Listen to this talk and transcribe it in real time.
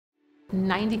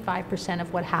95%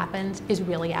 of what happens is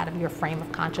really out of your frame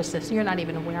of consciousness. You're not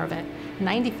even aware of it.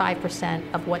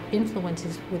 95% of what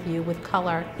influences with you with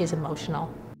color is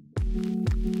emotional.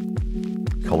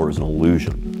 Color is an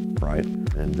illusion, right?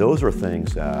 And those are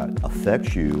things that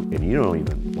affect you and you don't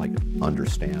even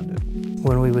understand it.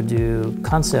 When we would do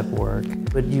concept work,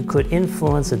 but you could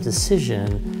influence a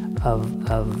decision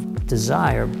of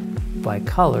desire by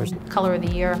colors. Color of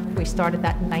the Year, we started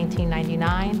that in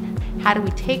 1999. How do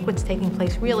we take what's taking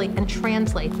place really and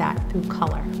translate that through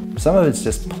color? Some of it's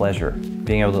just pleasure,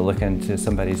 being able to look into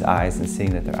somebody's eyes and seeing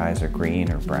that their eyes are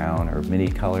green or brown or many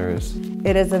colors.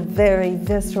 It is a very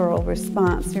visceral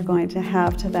response you're going to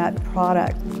have to that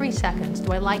product. 3 seconds.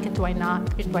 Do I like it? Do I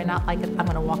not? Do I not like it? I'm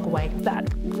going to walk away.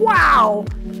 That wow,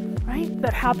 right?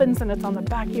 That happens and it's on the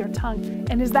back of your tongue.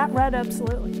 And is that red?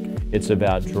 Absolutely. It's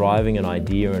about driving an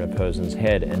idea in a person's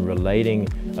head and relating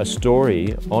a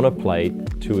story on a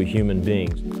plate to a human being.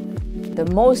 The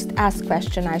most asked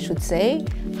question, I should say,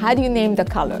 how do you name the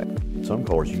color? Some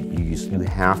colors, you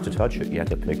have to touch it, you have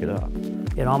to pick it up.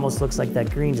 It almost looks like that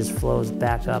green just flows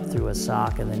back up through a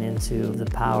sock and then into the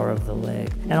power of the leg.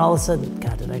 And all of a sudden,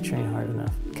 God, did I train hard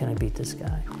enough? Can I beat this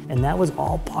guy? And that was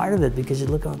all part of it because you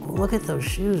look at those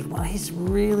shoes. Wow, he's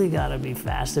really got to be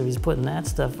fast if he's putting that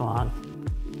stuff on.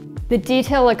 The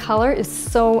detail of color is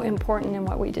so important in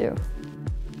what we do.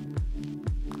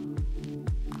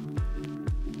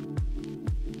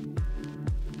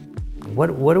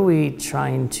 What are we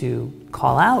trying to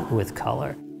call out with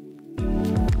color?